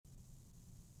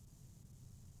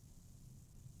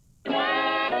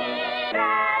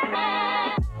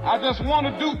I just want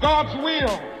to do God's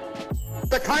will.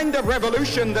 The kind of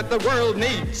revolution that the world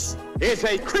needs is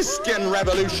a Christian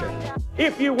revolution.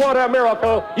 If you want a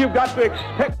miracle, you've got to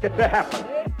expect it to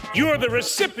happen. You're the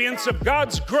recipients of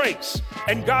God's grace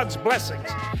and God's blessings,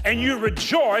 and you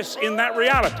rejoice in that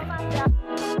reality.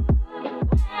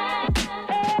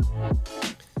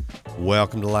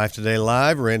 Welcome to Life Today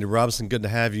Live. Randy Robinson, good to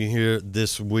have you here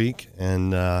this week.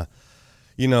 And,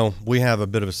 we have a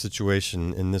bit of a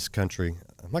situation in this country.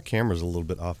 My camera's a little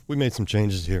bit off. We made some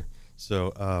changes here.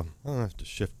 So I'll have to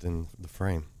shift in the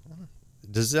frame.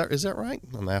 Is that right?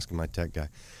 I'm asking my tech guy.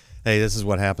 Hey, this is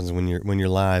what happens when you're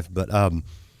live. But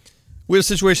we have a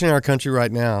situation in our country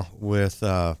right now with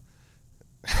we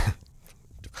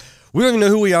don't even know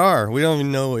who we are. We don't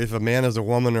even know if a man is a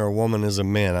woman or a woman is a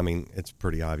man. I mean, it's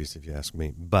pretty obvious if you ask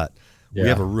me. But we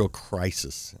have a real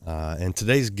crisis. And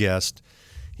today's guest,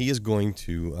 he is going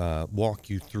to walk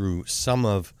you through some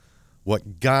of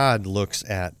what God looks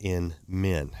at in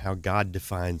men, how God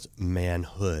defines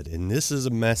manhood. And this is a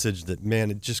message that,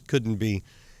 man, it just couldn't be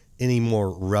any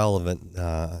more relevant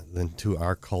than to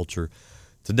our culture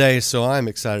today. So I'm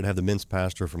excited to have the men's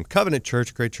pastor from Covenant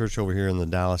Church, great church over here in the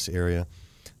Dallas area.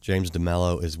 James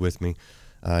deMelo is with me.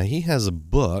 He has a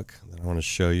book that I want to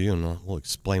show you, and we'll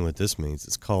explain what this means.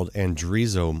 It's called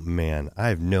Andrizo Man. I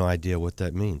have no idea what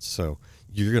that means, so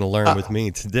you're going to learn with me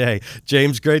today.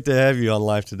 James, great to have you on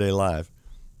Life Today Live.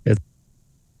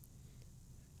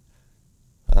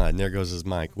 And there goes his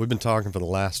mic. We've been talking for the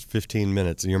last 15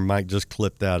 minutes, and your mic just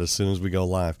clipped out as soon as we go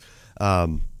live.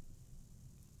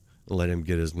 Let him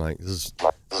get his mic. This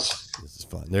is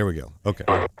fun. There we go. Okay.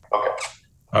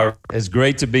 It's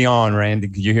great to be on, Randy.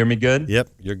 Can you hear me good? Yep,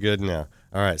 you're good now.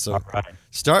 All right, so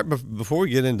start before we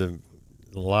get into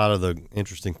a lot of the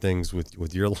interesting things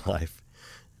with your life.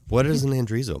 What is an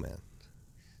Andrizo man?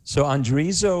 So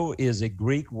Andrizo is a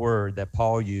Greek word that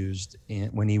Paul used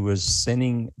when he was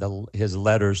sending his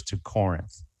letters to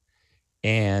Corinth.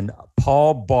 And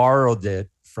Paul borrowed it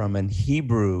from an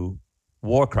Hebrew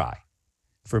war cry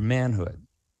for manhood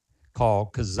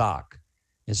called kazak.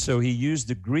 And so he used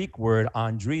the Greek word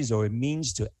Andrizo. It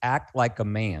means to act like a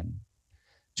man,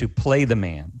 to play the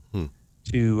man,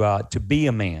 to be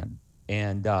a man.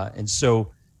 And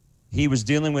so he was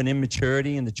dealing with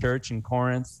immaturity in the church in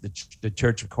Corinth. The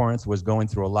church of Corinth was going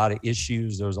through a lot of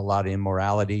issues. There was a lot of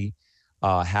immorality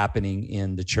happening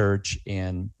in the church,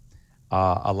 and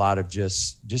a lot of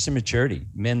just immaturity.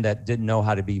 Men that didn't know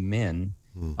how to be men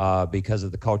because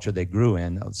of the culture they grew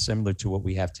in, similar to what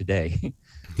we have today,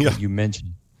 that you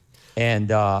mentioned.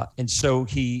 And so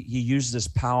he used this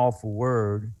powerful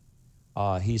word.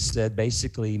 He said,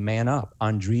 basically, man up,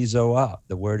 Andrizo up.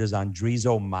 The word is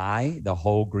Andrizomai, the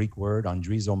whole Greek word,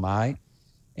 Andrizomai.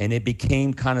 And it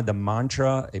became kind of the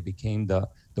mantra. It became the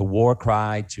war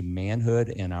cry to manhood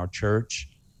in our church.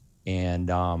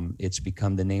 And it's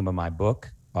become the name of my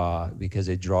book because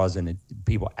it draws in.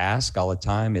 People ask all the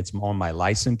time. It's on my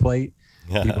license plate.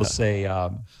 People say,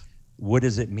 what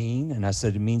does it mean? And I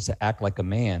said, it means to act like a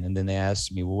man. And then they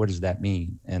asked me, well, what does that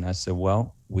mean? And I said,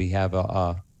 well, we have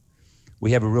a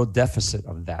real deficit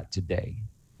of that today,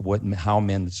 how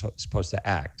men are supposed to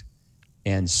act.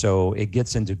 And so it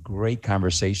gets into great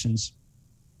conversations.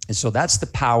 And so that's the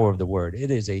power of the word. It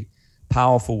is a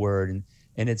powerful word.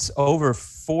 And it's over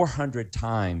 400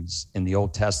 times in the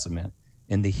Old Testament,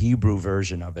 in the Hebrew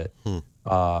version of it.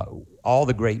 All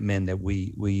the great men that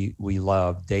we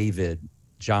love, David,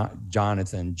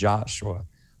 Jonathan, Joshua,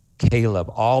 Caleb,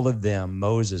 all of them,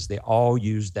 Moses, they all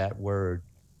use that word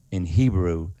in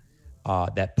Hebrew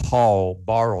that Paul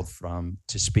borrowed from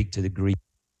to speak to the Greek.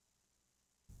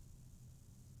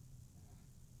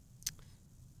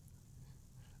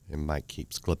 Your mic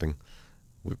keeps clipping.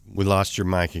 We lost your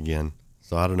mic again,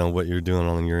 so I don't know what you're doing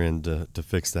on your end to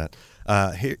fix that.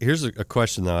 Here's a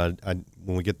question, though.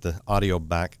 When we get the audio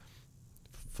back,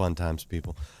 fun times,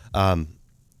 people.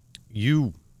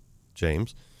 You,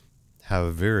 James, have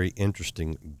a very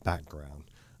interesting background.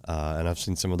 And I've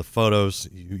seen some of the photos.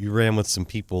 You ran with some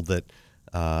people that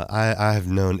I have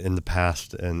known in the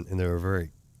past, and they're a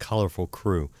very colorful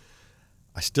crew.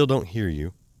 I still don't hear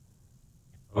you.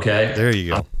 Okay. There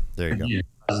you go. There you go.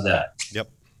 How's that? Yep.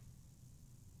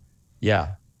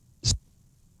 Yeah.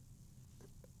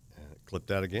 Clip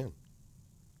that again.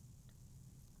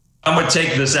 I'm going to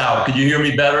take this out. Could you hear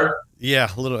me better?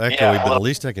 Yeah, a little echoey, but at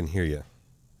least I can hear you.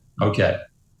 Okay.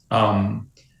 I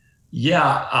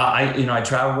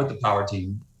travel with the power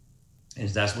team.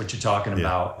 Is that's what you're talking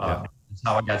about? That's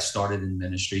how I got started in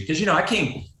ministry. Because I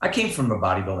came from the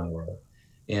bodybuilding world,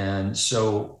 and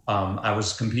so I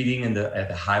was competing at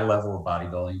the high level of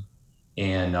bodybuilding,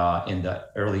 And in the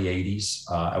early 80s,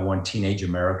 I won Teenage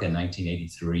America in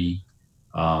 1983,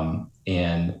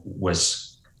 and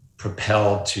was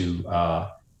propelled to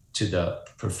the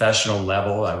professional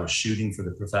level. I was shooting for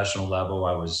the professional level.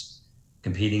 I was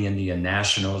competing in the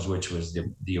Nationals, which was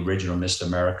the original Mr.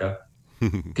 America.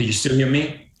 Can you still hear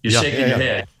me? You're shaking your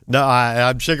head. No,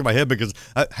 I'm shaking my head because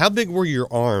how big were your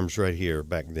arms right here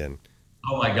back then?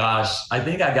 Oh my gosh. I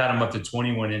think I got them up to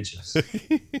 21 inches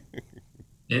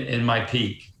in my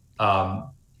peak.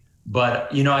 But,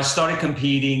 I started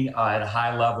competing at a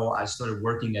high level. I started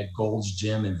working at Gold's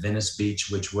Gym in Venice Beach,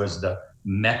 which was the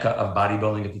mecca of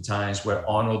bodybuilding at the times, where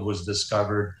Arnold was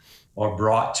discovered or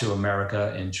brought to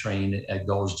America and trained at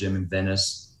Gold's Gym in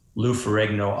Venice. Lou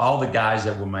Ferrigno, all the guys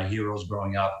that were my heroes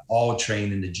growing up, all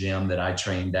trained in the gym that I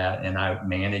trained at, and I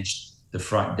managed the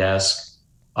front desk.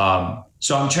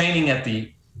 So I'm training at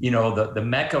the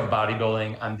mecca of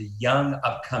bodybuilding. I'm the young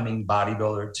upcoming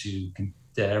bodybuilder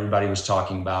that everybody was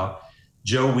talking about.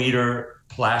 Joe Weider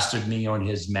plastered me on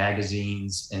his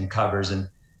magazines and covers. And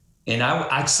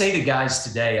I'd say to guys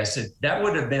today, I said, that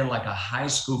would have been like a high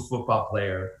school football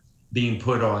player being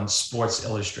put on Sports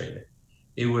Illustrated.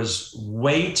 It was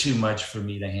way too much for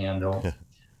me to handle.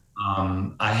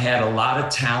 I had a lot of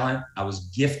talent. I was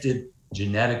gifted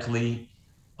genetically.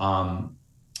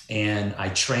 And I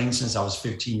trained since I was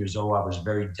 15 years old. I was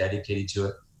very dedicated to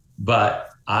it. But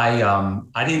I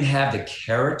didn't have the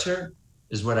character,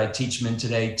 is what I teach men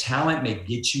today. Talent may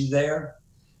get you there,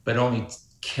 but only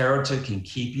character can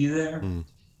keep you there. And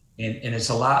it's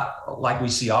a lot like we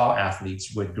see all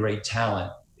athletes with great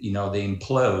talent. They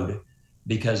implode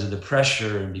because of the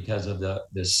pressure and because of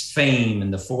this fame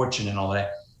and the fortune and all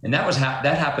that. And that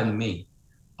happened to me.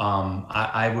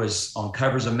 I was on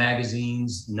covers of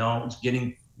magazines,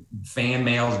 getting fan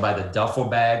mails by the duffel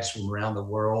bags from around the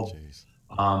world.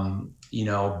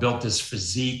 Built this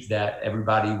physique that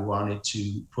everybody wanted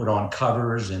to put on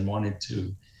covers and wanted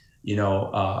to,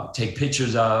 take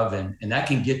pictures of, and that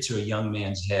can get to a young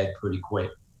man's head pretty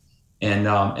quick. And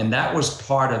that was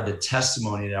part of the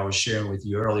testimony that I was sharing with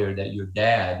you earlier that your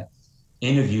dad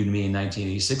interviewed me in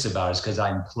 1986 about, is because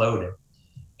I imploded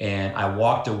and I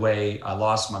walked away. I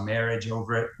lost my marriage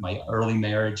over it, my early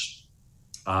marriage.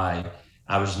 I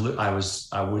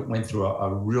went through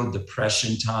a real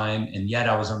depression time, and yet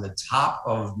I was on the top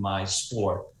of my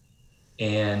sport.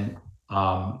 And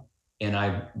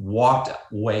I walked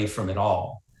away from it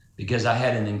all because I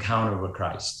had an encounter with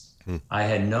Christ. I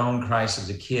had known Christ as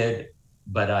a kid,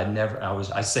 but I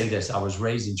was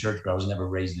raised in church, but I was never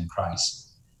raised in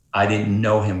Christ. I didn't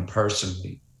know him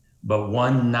personally. But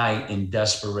one night in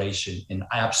desperation, in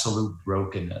absolute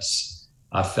brokenness,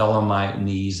 I fell on my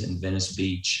knees in Venice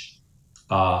Beach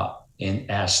and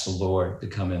asked the Lord to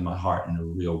come in my heart in a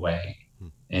real way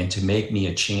and to make me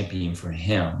a champion for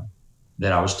him,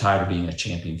 that I was tired of being a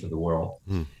champion for the world.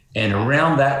 And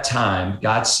around that time,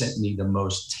 God sent me the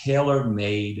most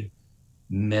tailor-made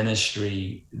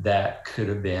ministry that could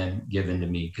have been given to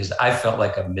me, because I felt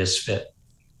like a misfit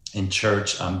in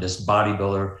church. I'm this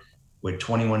bodybuilder with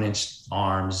 21-inch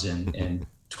arms and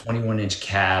 21-inch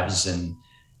calves and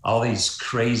all these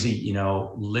crazy,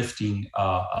 lifting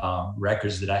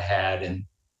records that I had.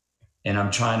 And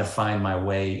I'm trying to find my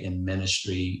way in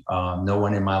ministry. No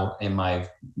one in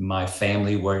my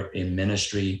family were in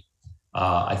ministry.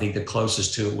 I think the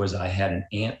closest to it was I had an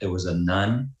aunt that was a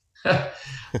nun.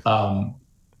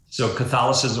 So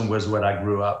Catholicism was what I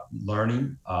grew up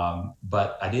learning,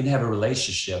 but I didn't have a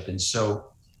relationship. And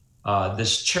so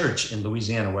this church in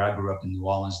Louisiana, where I grew up in New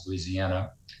Orleans,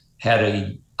 Louisiana, had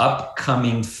a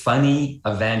upcoming funny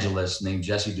evangelist named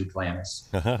Jesse Duplantis.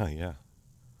 Yeah.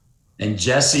 And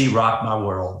Jesse rocked my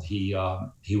world. He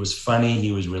was funny.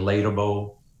 He was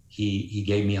relatable. He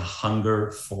gave me a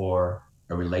hunger for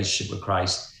a relationship with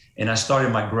Christ. And I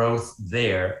started my growth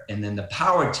there. And then the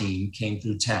power team came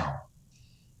through town.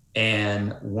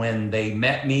 And when they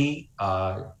met me,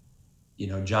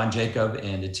 John Jacob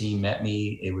and the team met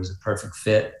me. It was a perfect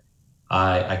fit.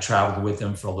 I traveled with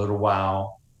them for a little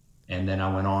while. And then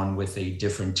I went on with a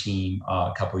different team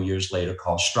a couple of years later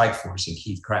called Strike Force and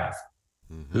Keith Craft,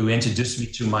 who introduced me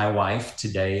to my wife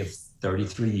today of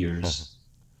 33 years.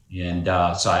 And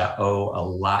so I owe a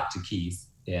lot to Keith,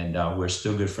 and we're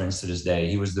still good friends to this day.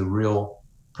 He was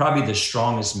probably the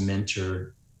strongest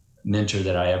mentor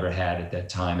that I ever had at that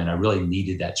time. And I really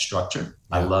needed that structure.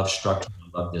 Yeah. I love structure.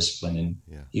 I love discipline. And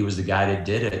he was the guy that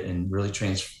did it and really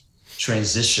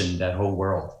transitioned that whole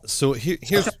world. So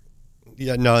here's,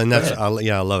 and that's, I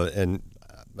love it. And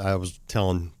I was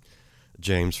telling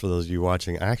James, for those of you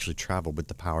watching, I actually traveled with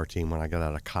the power team when I got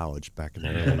out of college back in the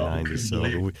early 90s.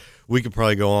 So we could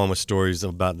probably go on with stories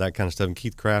about that kind of stuff. And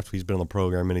Keith Craft, he's been on the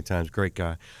program many times, great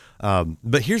guy.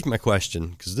 But here's my question,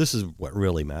 because this is what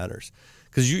really matters.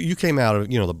 Because you came out of,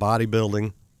 the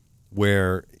bodybuilding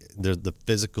where the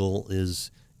physical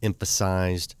is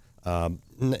emphasized,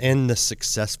 and the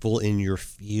successful in your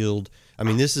field. I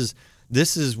mean, this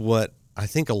is what I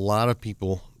think a lot of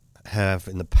people have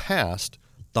in the past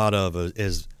thought of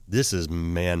as this is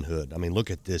manhood. I mean, look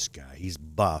at this guy. He's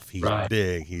buff. He's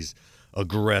big. He's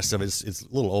aggressive. It's a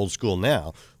little old school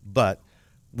now. But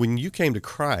when you came to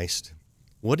Christ,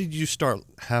 what did you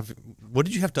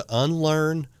have to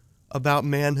unlearn about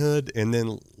manhood and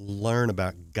then learn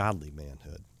about godly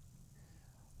manhood?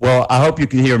 Well, I hope you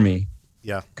can hear me.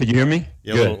 Yeah. Could you hear me?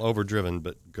 Yeah, good. A little overdriven,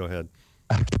 but go ahead.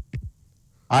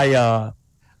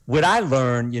 What I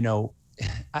learned,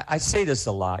 I say this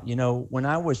a lot, when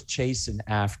I was chasing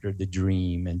after the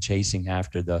dream and chasing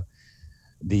after the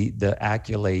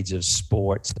accolades of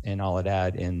sports and all of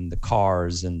that and the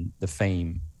cars and the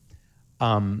fame,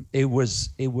 it was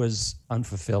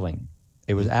unfulfilling.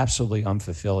 It was absolutely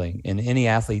unfulfilling. And any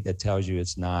athlete that tells you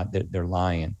it's not, they're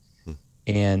lying.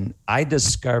 And I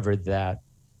discovered that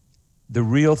the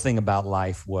real thing about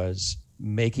life was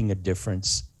making a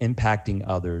difference, impacting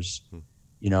others,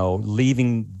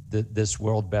 leaving this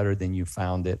world better than you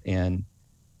found it. And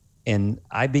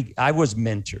I was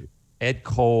mentored. Ed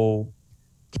Cole,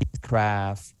 Keith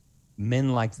Craft,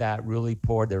 men like that really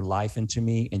poured their life into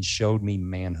me and showed me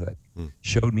manhood,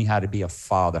 showed me how to be a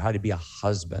father, how to be a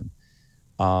husband,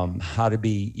 how to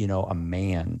be, a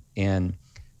man. And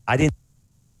I didn't.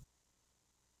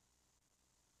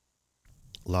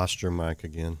 Lost your mic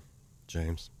again,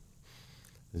 James.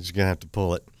 You're just going to have to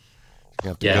pull it. You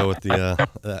have to go with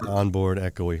the onboard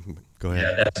echoey. Go ahead.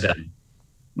 Yeah, that's better.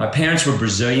 My parents were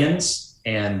Brazilians,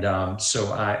 and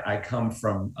so I come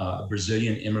from a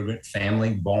Brazilian immigrant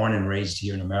family, born and raised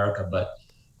here in America. But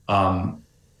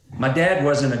my dad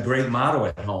wasn't a great model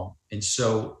at home. And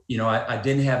so, I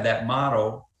didn't have that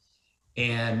model,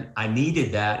 and I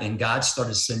needed that. And God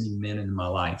started sending men into my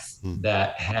life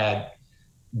that had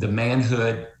the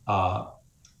manhood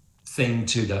thing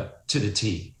to the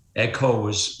T. Ed Cole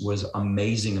was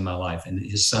amazing in my life, and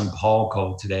his son Paul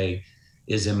Cole today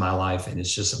is in my life, and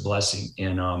it's just a blessing.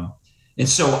 And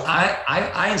so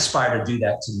I aspire to do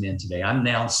that to men today. I'm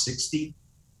now 60,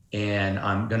 and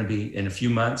I'm going to be in a few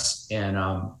months, and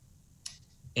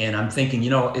I'm thinking,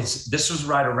 this was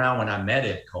right around when I met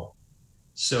Ed Cole.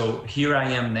 So here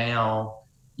I am now,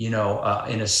 in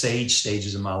a sage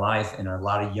stages of my life, and a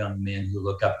lot of young men who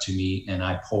look up to me, and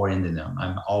I pour into them.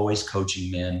 I'm always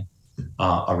coaching men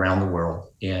around the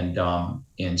world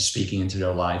and speaking into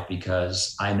their life,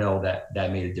 because I know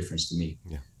that made a difference to me.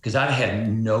 Because I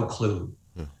had no clue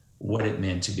what it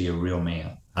meant to be a real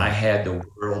man. I had the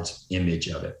world's image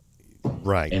of it.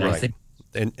 Right. And right. I think,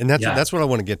 and that's what I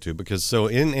want to get to, because so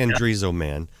in Andrizo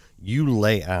Man, you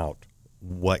lay out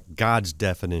what God's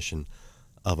definition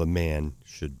of a man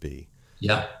should be.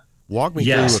 Yeah. Walk me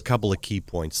through a couple of key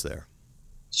points there.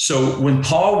 So when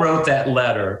Paul wrote that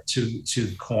letter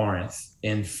to Corinth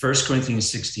in 1 Corinthians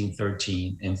 16,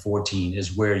 13 and 14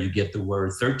 is where you get the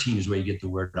word, 13 is where you get the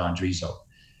word Andrizo.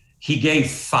 He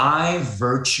gave 5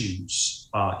 virtues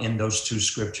in those 2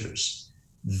 scriptures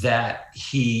that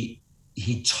he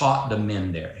taught the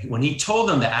men there. When he told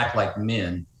them to act like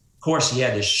men, of course, he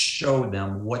had to show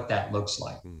them what that looks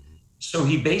like. Mm-hmm. So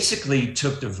he basically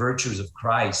took the virtues of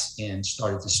Christ and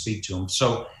started to speak to them.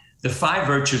 So the 5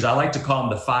 virtues, I like to call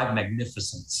them the 5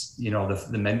 magnificents,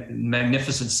 the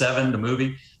Magnificent Seven, the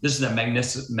movie. This is the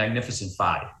Magnificent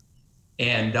 5.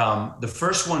 And the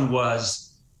first one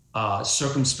was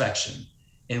circumspection.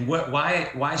 And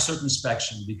why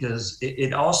circumspection? Because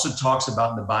it also talks about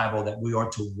in the Bible that we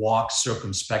are to walk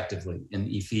circumspectively in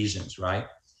Ephesians, right?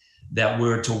 That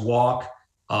we're to walk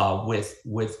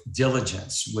with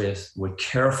diligence, with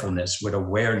carefulness, with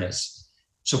awareness.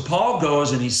 So Paul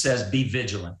goes and he says, be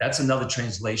vigilant. That's another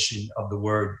translation of the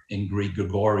word in Greek,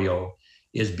 Gregorio,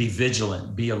 is be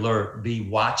vigilant, be alert, be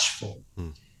watchful.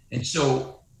 And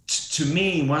so to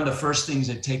me, one of the first things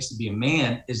it takes to be a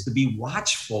man is to be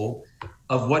watchful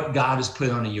of what God has put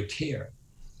under your care.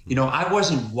 I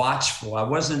wasn't watchful. I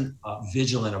wasn't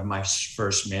vigilant of my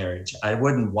first marriage. I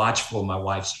wasn't watchful of my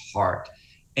wife's heart.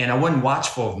 And I wasn't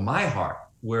watchful of my heart,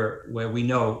 where we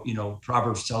know,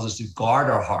 Proverbs tells us to guard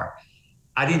our heart.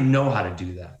 I didn't know how to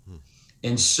do that.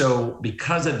 And so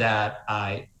because of that,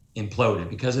 I imploded.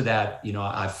 Because of that,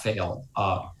 I failed.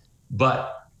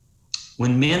 But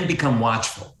when men become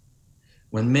watchful,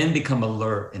 when men become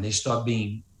alert and they start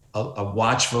being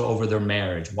watchful over their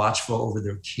marriage, watchful over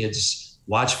their kids,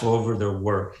 watchful over their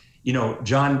work. You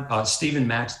know, Stephen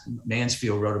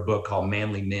Mansfield wrote a book called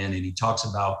Manly Men, and he talks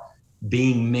about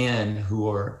being men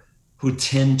who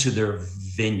tend to their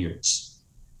vineyards.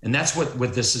 And that's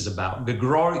what this is about.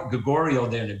 Gregorio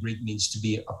there in the Greek means to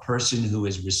be a person who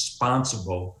is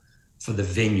responsible for the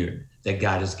vineyard that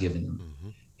God has given them. Mm-hmm.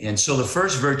 And so the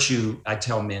first virtue I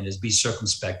tell men is be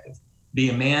circumspective. Be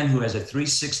a man who has a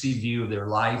 360 view of their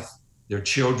life, their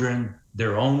children,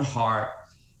 their own heart,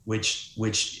 which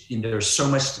you know, there's so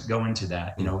much to go into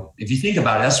that. You know, if you think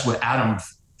about it, that's what Adam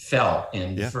fell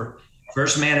in. Yeah. The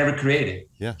first man ever created.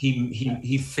 Yeah.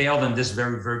 He failed in this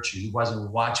very virtue. He wasn't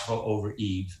watchful over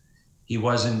Eve. He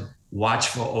wasn't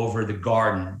watchful over the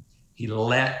garden. He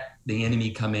let the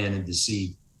enemy come in and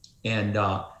deceive. And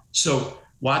so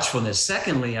watchfulness.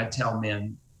 Secondly, I tell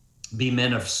men, be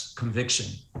men of conviction,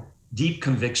 deep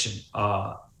conviction.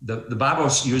 The Bible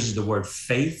uses the word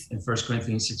faith in 1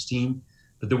 Corinthians 16,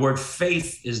 but the word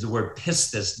faith is the word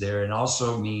pistis there, and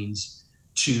also means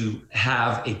to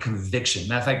have a conviction.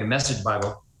 Matter of fact, the Message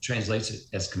Bible translates it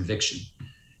as conviction.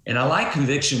 And I like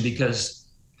conviction because,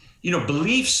 you know,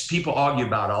 beliefs people argue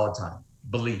about all the time.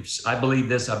 Beliefs. I believe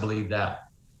this, I believe that.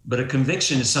 But a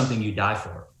conviction is something you die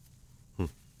for.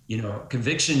 You know,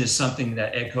 conviction is something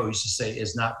that Echo used to say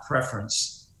is not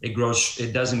preference.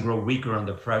 It doesn't grow weaker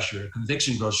under pressure.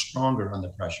 Conviction grows stronger under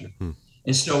pressure.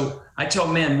 And so I tell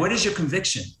men, what is your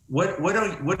conviction? What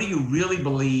do you really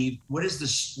believe? What is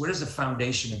the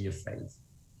foundation of your faith?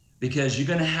 Because you're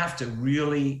going to have to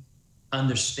really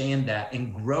understand that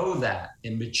and grow that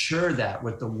and mature that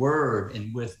with the word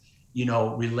and with, you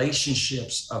know,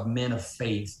 relationships of men of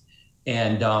faith.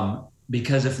 And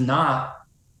because if not,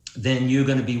 then you're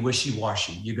going to be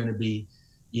wishy-washy. You're going to be,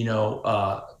 you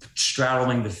know,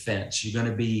 straddling the fence. You're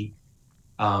going to be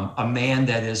a man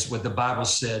that is what the Bible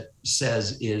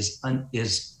says is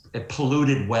a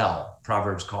polluted well,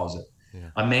 Proverbs calls it. Yeah.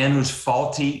 A man who's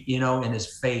faulty, you know, in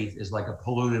his faith is like a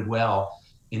polluted well,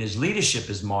 and his leadership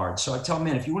is marred. So I tell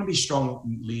men, if you want to be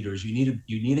strong leaders, you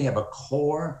need to have a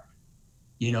core,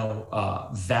 you know,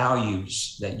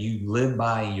 values that you live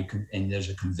by, and there's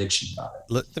a conviction about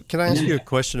it. Can I ask you a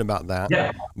question about that?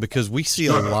 Yeah. Because we see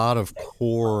a lot of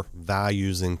core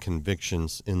values and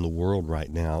convictions in the world right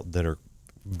now that are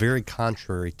very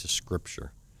contrary to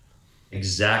Scripture.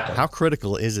 Exactly. How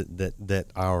critical is it that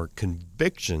our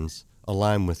convictions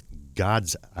align with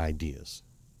God's ideas?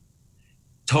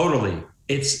 Totally.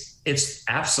 It's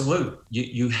absolute.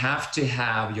 You have to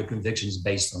have your convictions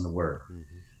based on the Word.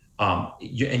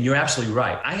 Mm-hmm. And you're absolutely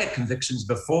right. I had convictions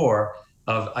before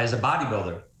as a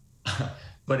bodybuilder,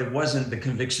 but it wasn't the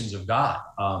convictions of God.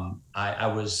 I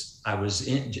was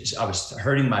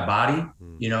hurting my body.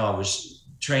 You know, I was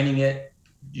training it,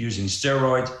 using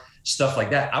steroids, stuff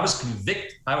like that.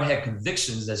 I had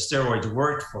convictions that steroids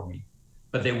worked for me,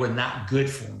 but they were not good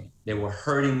for me. They were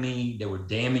hurting me. They were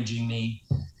damaging me.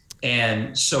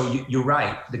 And so you're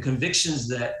right. The convictions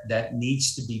that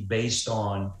needs to be based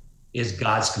on is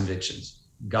God's convictions,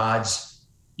 God's,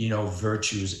 you know,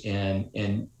 virtues and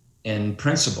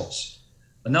principles.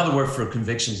 Another word for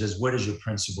convictions is, what is your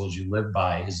principles you live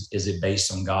by? Is it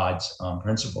based on God's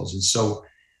principles? And so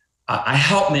I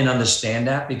help men understand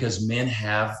that, because men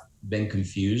have been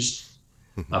confused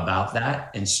about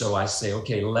that. And so I say,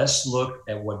 okay, let's look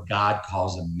at what God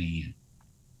calls a man.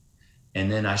 And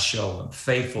then I show them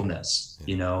faithfulness,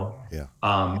 you know,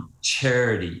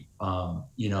 charity,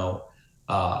 you know,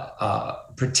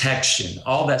 protection,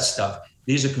 all that stuff.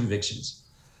 These are convictions.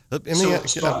 I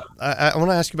want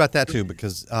to ask you about that too,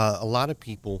 because a lot of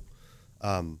people,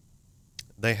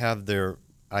 they have their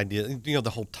idea, you know, the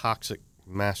whole toxic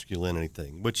masculinity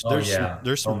thing, which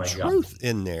there's some truth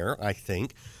in there, I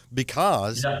think,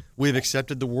 because we've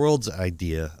accepted the world's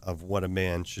idea of what a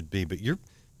man should be. But the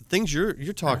things you're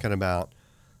talking about,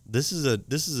 this is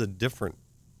a different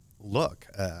look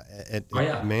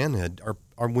at manhood.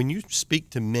 Or when you speak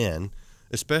to men,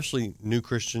 especially new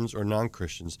Christians or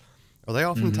non-Christians, are they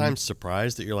oftentimes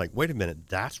surprised that you're like, wait a minute,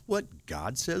 that's what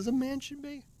God says a man should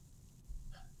be?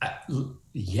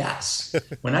 Yes.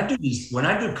 When I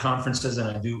do conferences and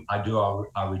I do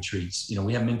our retreats, you know,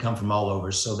 we have men come from all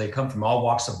over. So they come from all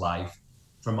walks of life,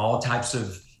 from all types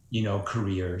of, you know,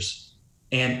 careers.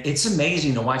 And it's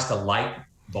amazing to watch the light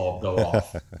bulb go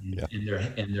off in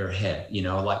their head, you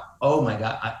know, like, oh my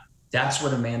God, that's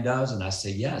what a man does. And I say,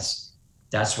 yes,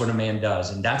 that's what a man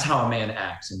does. And that's how a man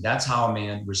acts. And that's how a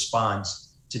man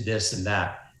responds to this and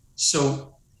that.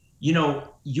 So, you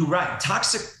know, you're right.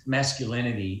 Toxic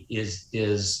masculinity is,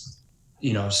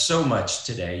 you know, so much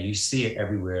today. You see it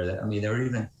everywhere. That, I mean, there are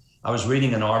even, I was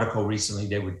reading an article recently.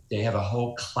 They have a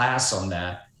whole class on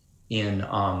that in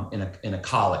a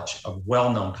college, a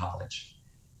well-known college.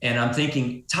 And I'm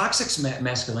thinking toxic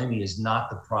masculinity is not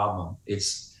the problem.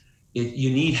 You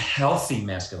need healthy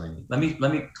masculinity. Let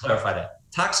me clarify that.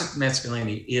 Toxic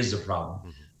masculinity is a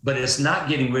problem, but it's not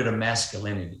getting rid of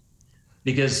masculinity,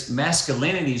 because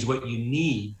masculinity is what you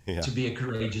need to be a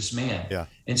courageous man. Yeah.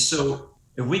 And so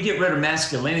if we get rid of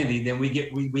masculinity, then we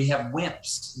have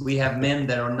wimps. We have men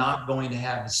that are not going to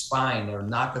have the spine. They're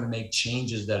not going to make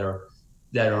changes that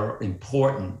are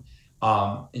important.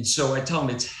 And so I tell them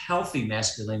it's healthy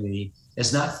masculinity.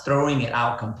 It's not throwing it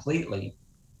out completely,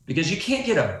 because you can't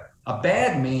get a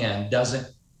bad man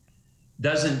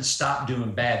doesn't stop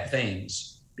doing bad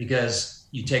things because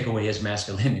you take away his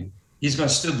masculinity. He's going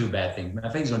to still do bad things. I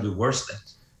think he's going to do worse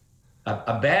things.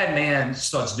 A bad man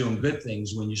starts doing good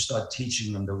things when you start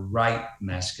teaching them the right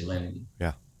masculinity.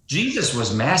 Yeah. Jesus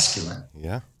was masculine.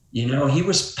 Yeah. He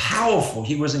was powerful.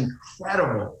 He was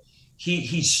incredible.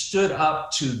 He stood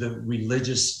up to the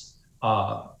religious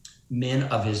men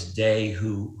of his day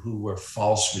who were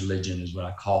false religion, is what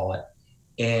I call it.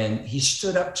 And he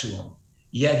stood up to them.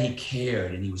 Yet he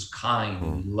cared, and he was kind,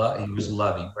 and he was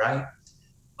loving, right?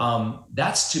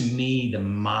 That's to me the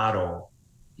model.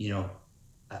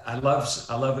 I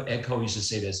love Ed Cole used to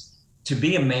say this: to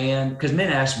be a man, because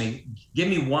men ask me, give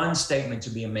me one statement to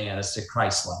be a man. I say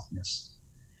Christ-likeness,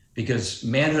 because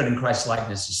manhood and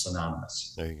Christ-likeness is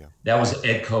synonymous. There you go. That was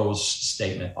Ed Cole's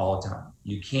statement all the time.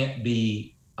 You can't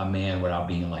be a man without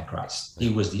being like Christ. He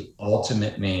was the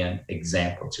ultimate man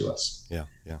example to us. Yeah,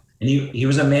 yeah. And he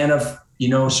was a man of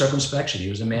circumspection. He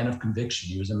was a man of conviction.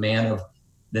 He was a man of,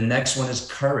 the next one is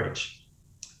courage.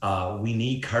 We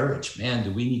need courage. Man,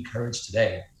 do we need courage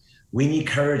today? We need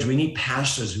courage. We need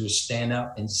pastors who will stand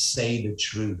up and say the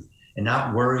truth and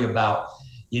not worry about,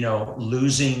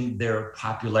 losing their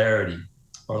popularity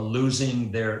or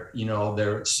losing their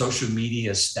social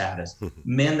media status.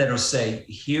 Men that will say,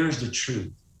 here's the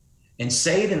truth, and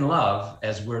say it in love,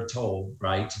 as we're told,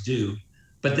 right, to do,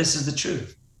 but this is the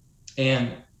truth.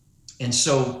 And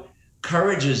so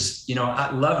courage is,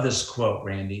 I love this quote,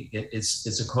 Randy.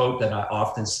 It's a quote that I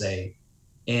often say,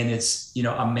 and it's,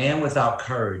 a man without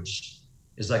courage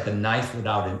is like a knife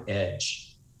without an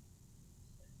edge.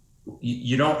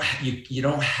 You don't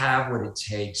have what it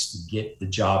takes to get the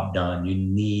job done. You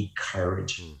need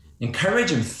courage. And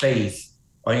courage and faith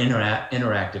are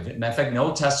interactive. Matter of fact, in the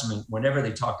Old Testament, whenever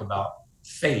they talked about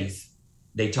faith,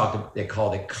 they called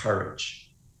it courage.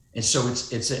 And so it's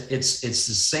the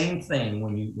same thing.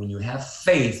 When you have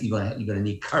faith, you're gonna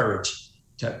need courage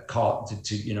to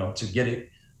get it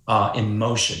in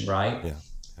motion, right? Yeah.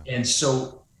 And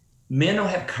so men don't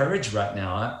have courage right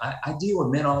now. I deal with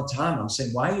men all the time. I'm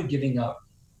saying, why are you giving up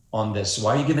on this?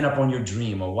 Why are you giving up on your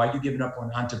dream? Or why are you giving up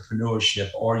on entrepreneurship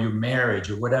or your marriage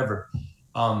or whatever?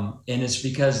 And it's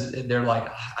because they're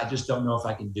like, I just don't know if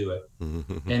I can do it.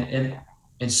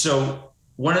 And so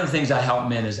one of the things I help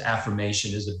men is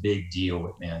affirmation is a big deal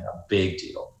with men, a big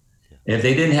deal. And if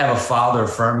they didn't have a father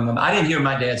affirming them, I didn't hear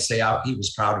my dad say he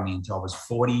was proud of me until I was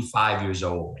 45 years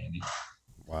old, Randy.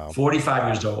 Wow.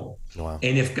 45 years old. Wow.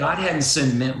 And if God hadn't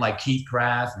sent men like Keith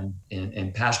Craft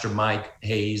and Pastor Mike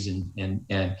Hayes and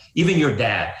even your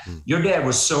dad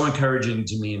was so encouraging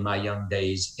to me in my young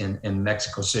days in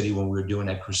Mexico City when we were doing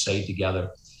that crusade together.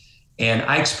 And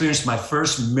I experienced my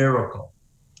first miracle,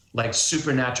 like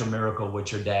supernatural miracle,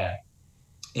 with your dad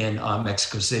in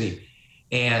Mexico City.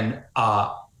 And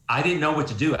I didn't know what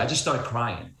to do. I just started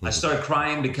crying. I started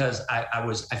crying because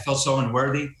I felt so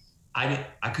unworthy. I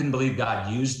couldn't believe God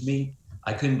used me.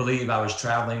 I couldn't believe I was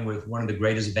traveling with one of the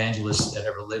greatest evangelists that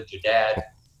ever lived, your dad.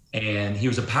 And he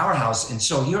was a powerhouse. And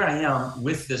so here I am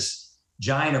with this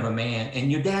giant of a man,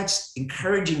 and your dad's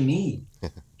encouraging me.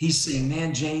 He's saying,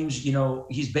 man, James,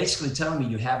 he's basically telling me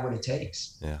you have what it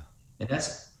takes. Yeah. And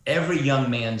that's every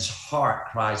young man's heart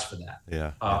cries for that.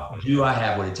 Yeah. Do I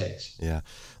have what it takes? Yeah.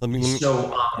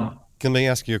 Can I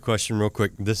ask you a question real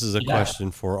quick? This is a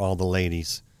question for all the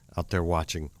ladies out there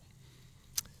watching.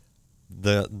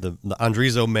 The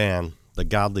Andrizo man, the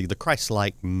godly, the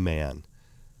Christ-like man.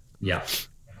 Yeah.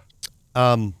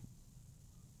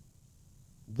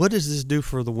 What does this do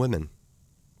for the women?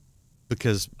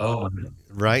 Because,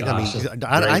 right? Gosh,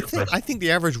 I think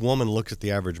the average woman looks at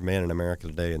the average man in America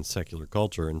today in secular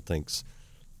culture and thinks,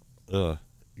 That's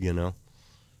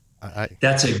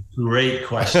a great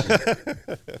question.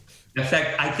 In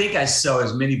fact, I think I sell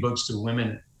as many books to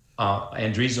women,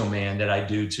 Andrizo Man, that I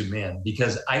do to men,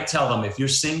 because I tell them, if you're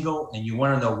single and you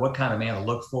want to know what kind of man to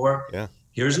look for,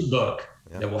 here's a book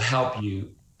that will help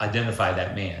you identify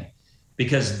that man.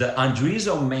 Because the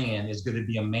Andrizo man is going to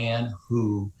be a man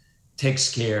who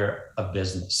takes care of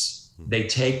business. They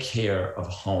take care of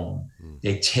home.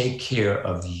 They take care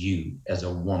of you as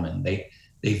a woman. They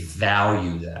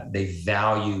value that. They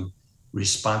value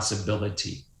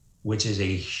responsibility, which is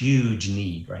a huge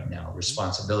need right now,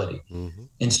 responsibility.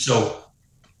 And so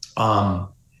so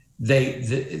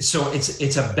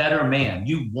it's a better man.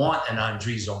 You want an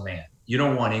Andrizo man. You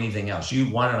don't want anything else. You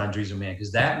want an Andrizo man,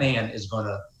 because that man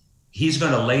he's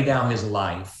gonna lay down his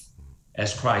life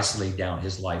as Christ laid down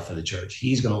his life for the church.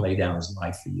 He's gonna lay down his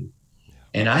life for you.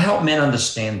 And I help men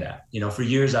understand that. For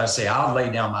years I say, I'll lay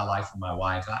down my life for my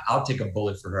wife. I'll take a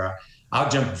bullet for her. I'll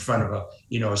jump in front of a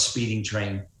speeding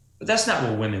train. But that's not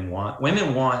what women want.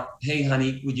 Women want, hey,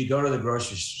 honey, would you go to the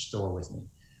grocery store with me?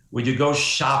 Would you go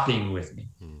shopping with me?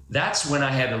 That's when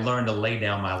I had to learn to lay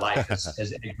down my life,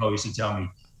 as Echo used to tell me.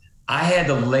 I had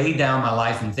to lay down my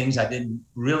life in things I didn't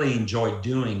really enjoy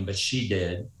doing, but she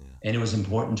did, and it was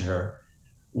important to her.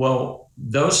 Well,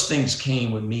 those things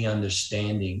came with me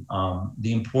understanding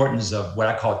the importance of what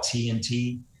I call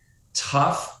TNT,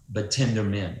 tough but tender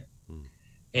men.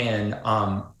 And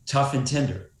tough and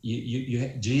tender.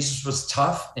 Jesus was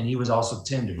tough, and he was also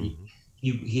tender.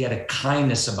 He had a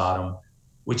kindness about him,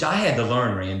 which I had to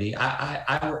learn, Randy.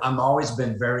 I'm always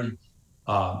been very,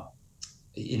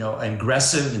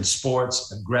 aggressive in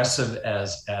sports, aggressive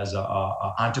as an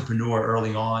entrepreneur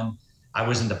early on. I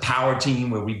was in the power team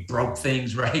where we broke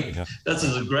things, right? Yeah. That's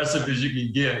as aggressive as you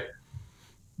can get.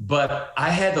 But I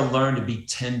had to learn to be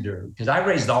tender, because I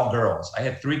raised all girls. I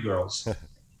had 3 girls,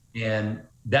 and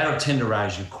that'll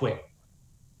tenderize you quick.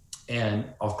 And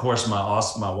of course, my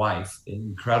wife,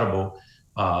 incredible.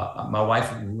 My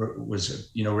wife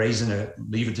was, raised in a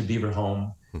Leave It to Beaver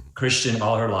home, Christian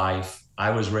all her life. I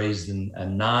was raised in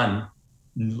the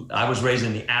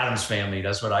Addams family.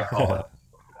 That's what I call it.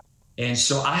 And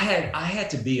so I had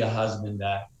to be a husband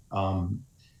that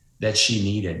she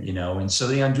needed, And so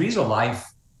the Andrizo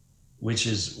life, which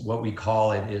is what we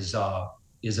call it, is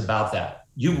about that.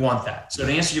 You want that. So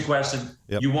to answer your question,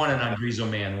 You want an Andrizo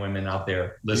man, women out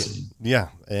there listening. Yeah.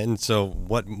 And so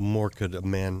what more could a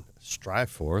man strive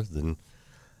for than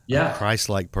a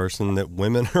Christ-like person that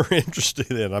women are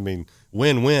interested in? I mean,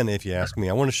 win-win, if you ask me.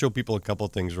 I want to show people a couple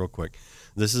of things real quick.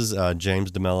 This is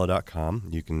jamesdeMelo.com.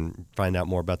 You can find out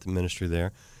more about the ministry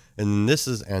there. And this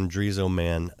is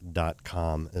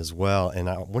AndrizoMan.com as well. And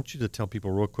I want you to tell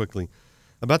people real quickly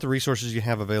about the resources you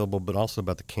have available, but also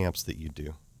about the camps that you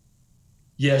do.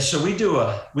 Yeah, so we do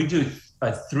a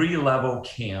 3-level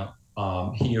camp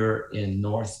here in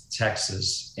North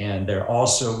Texas, and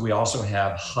we also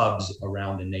have hubs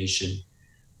around the nation.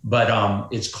 But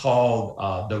it's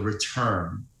called The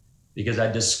Return, because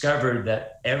I discovered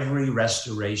that every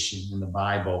restoration in the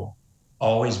Bible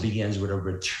always begins with a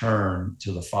return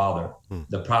to the Father.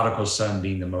 The prodigal son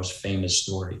being the most famous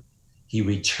story. He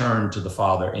returned to the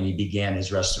Father and he began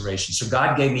his restoration. So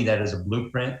God gave me that as a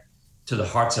blueprint to the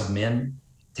hearts of men,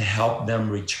 to help them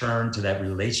return to that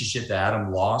relationship that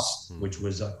Adam lost, which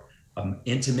was an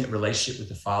intimate relationship with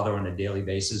the Father on a daily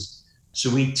basis. So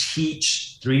we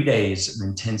teach 3 days of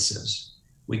intensives.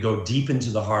 We go deep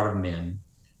into the heart of men.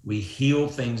 We heal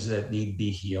things that need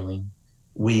be healing.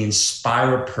 We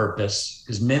inspire purpose,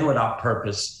 because men without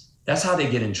purpose, that's how they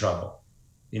get in trouble.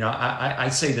 I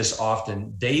say this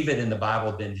often. David in the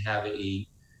Bible didn't have a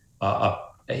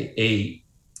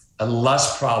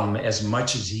lust problem as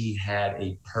much as he had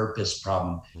a purpose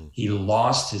problem. He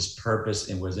lost his purpose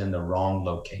and was in the wrong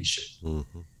location.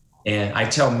 And I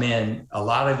tell men, a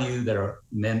lot of you that are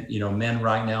men, men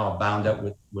right now are bound up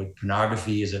with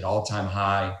pornography is at all-time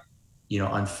high,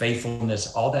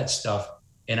 unfaithfulness, all that stuff.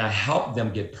 And I help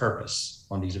them get purpose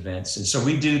on these events. And so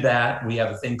we do that. We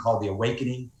have a thing called the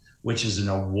Awakening, which is in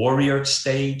a warrior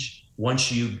stage.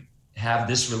 Once you have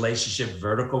this relationship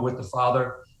vertical with the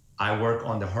Father, I work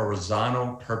on the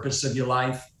horizontal purpose of your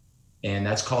life, and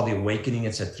that's called the Awakening.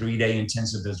 It's a 3-day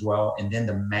intensive as well. And then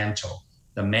the mantle.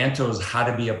 The mantle is how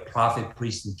to be a prophet,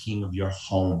 priest, and king of your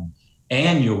home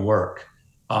and your work,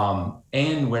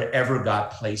 and wherever God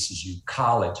places you.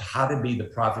 College, how to be the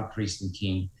prophet, priest, and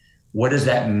king. What does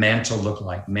that mantle look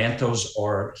like? Mantles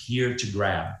are here to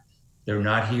grab. They're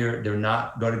not here. They're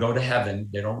not going to go to heaven.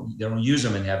 They don't use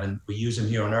them in heaven. We use them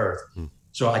here on earth.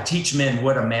 So I teach men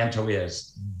what a mantle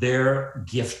is, their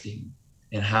gifting,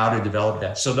 and how to develop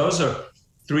that. So those are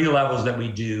 3 levels that we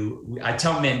do. I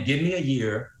tell men, give me a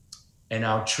year and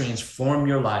I'll transform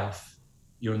your life.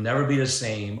 You'll never be the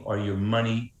same, or your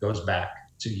money goes back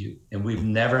to you. And we've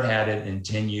never had it in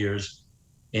 10 years.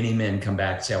 Any men come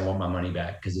back and say, I want my money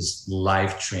back, because it's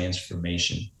life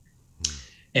transformation.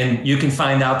 And you can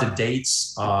find out the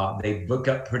dates. They book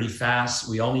up pretty fast.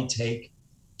 We only take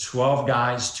 12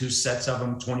 guys, 2 sets of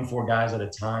them, 24 guys at a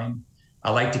time.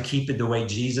 I like to keep it the way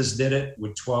Jesus did it,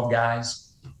 with 12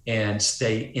 guys, and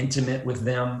stay intimate with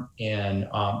them, and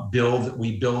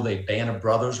we build a band of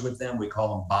brothers with them. We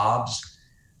call them Bobs.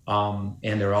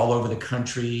 And they're all over the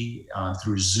country,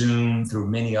 through Zoom, through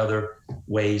many other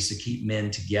ways to keep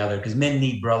men together, because men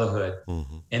need brotherhood.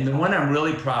 Mm-hmm. And the one I'm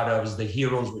really proud of is the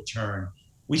Hero's Return.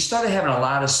 We started having a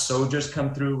lot of soldiers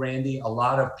come through, Randy, a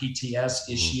lot of PTS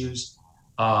issues,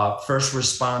 first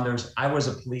responders. I was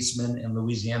a policeman in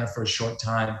Louisiana for a short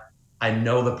time. I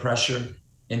know the pressure.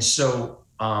 And so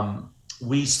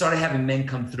we started having men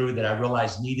come through that I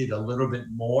realized needed a little bit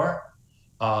more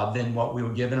than what we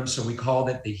were giving them. So we called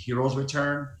it the Hero's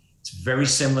Return. It's very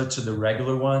similar to the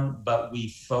regular one, but we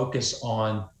focus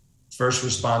on first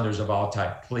responders of all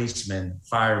type, policemen,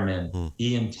 firemen,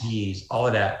 EMTs, all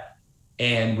of that.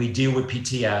 And we deal with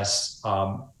PTS,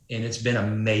 and it's been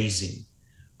amazing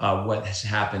what has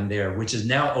happened there, which is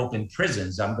now open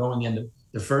prisons. I'm going into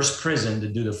the first prison to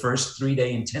do the first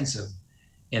 3-day intensive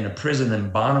in a prison in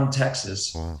Bonham,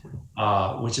 Texas,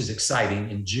 which is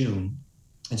exciting, in June.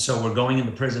 And so we're going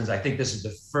into prisons. I think this is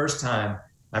the first time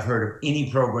I've heard of any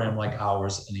program like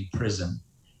ours in a prison.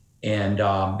 And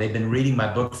they've been reading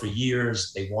my book for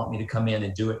years. They want me to come in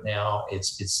and do it now.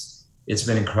 It's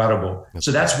been incredible.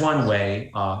 So that's one way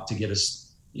to get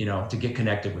us, to get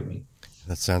connected with me.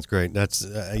 That sounds great. That's,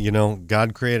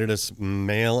 God created us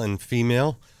male and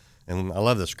female. And I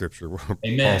love the scripture where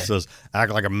Paul says,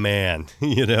 act like a man,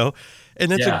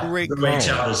 And that's a great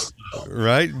call,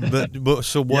 right? But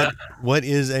so what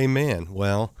is a man?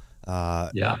 Well,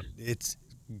 it's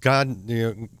God.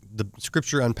 The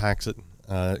scripture unpacks it.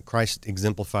 Christ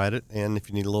exemplified it, and if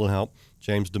you need a little help,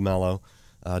 James deMelo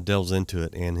delves into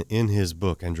it, and in his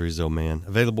book, Andrizo Man,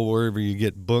 available wherever you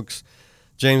get books.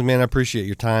 James, man, I appreciate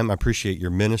your time. I appreciate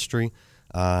your ministry,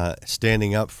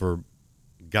 standing up for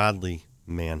godly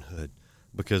manhood,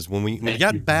 because when we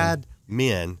got bad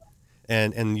men.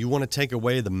 And you want to take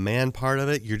away the man part of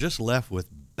it, you're just left with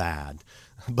bad.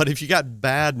 But if you got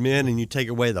bad men and you take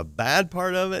away the bad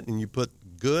part of it and you put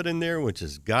good in there, which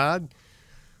is God,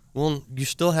 well, you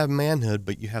still have manhood,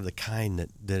 but you have the kind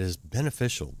that is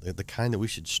beneficial, the kind that we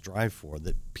should strive for,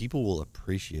 that people will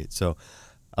appreciate. So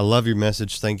I love your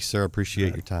message. Thank you, sir. I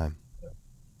appreciate your time.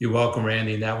 You're welcome,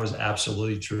 Randy. And that was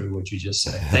absolutely true, what you just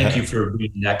said. Thank you for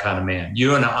being that kind of man.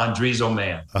 You and Andrizo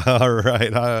Man. All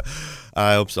right.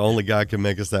 I hope so. Only God can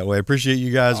make us that way. Appreciate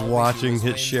you guys watching.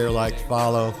 Hit share, like,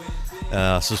 follow,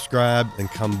 subscribe, and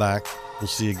come back. We'll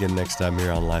see you again next time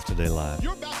here on Life Today Live.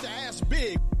 You're about to ask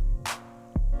big.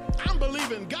 I'm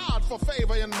believing God for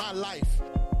favor in my life.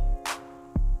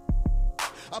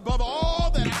 Above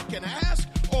all that I can have.